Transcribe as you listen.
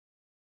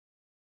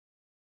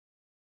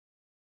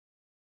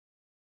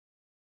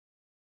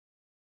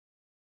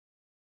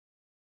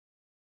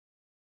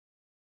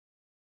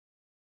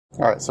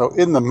Alright, so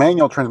in the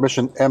manual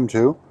transmission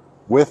M2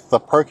 with the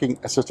parking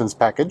assistance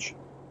package,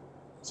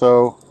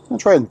 so I'm going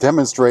to try and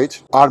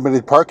demonstrate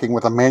automated parking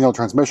with a manual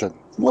transmission.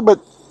 It's a little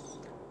bit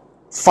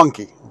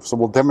funky, so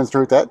we'll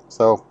demonstrate that,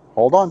 so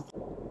hold on.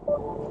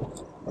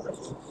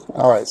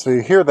 Alright, so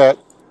you hear that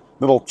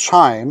little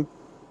chime,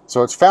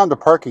 so it's found a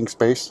parking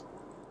space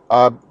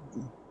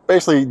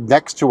basically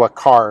next to a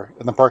car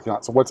in the parking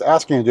lot. So what it's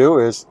asking you to do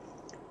is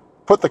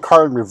put the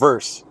car in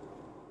reverse,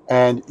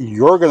 and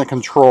you're going to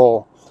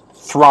control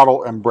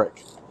throttle and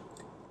brake.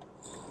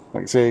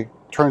 Like you see,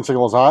 turn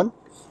signal is on.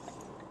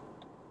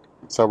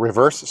 So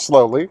reverse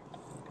slowly.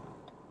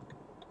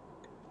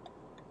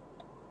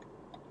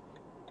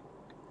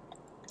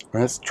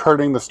 And it's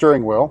turning the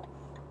steering wheel.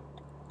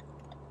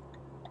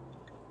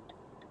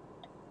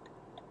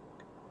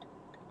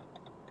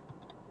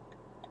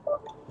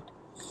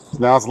 So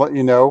now it's letting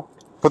you know,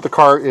 put the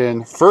car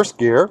in first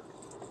gear.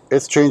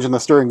 It's changing the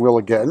steering wheel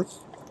again.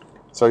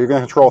 So you're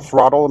going to control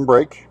throttle and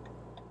brake.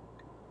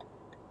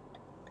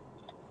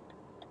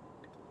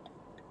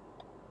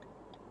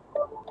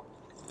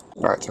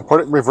 Alright, so put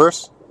it in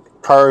reverse.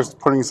 Car is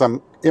putting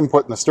some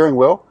input in the steering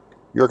wheel.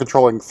 You're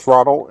controlling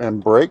throttle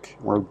and brake.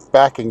 We're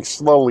backing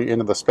slowly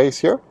into the space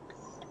here,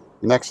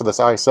 next to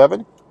this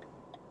I-7.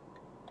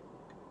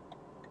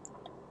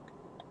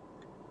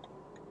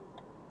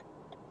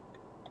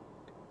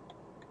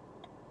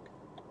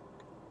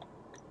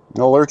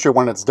 It'll alert you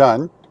when it's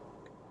done.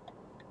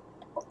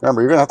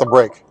 Remember, you're going to have to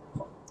brake.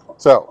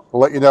 So,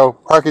 we'll let you know,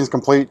 parking is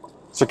complete,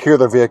 secure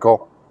the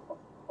vehicle.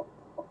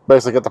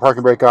 Basically get the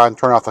parking brake on,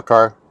 turn off the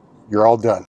car, you're all done.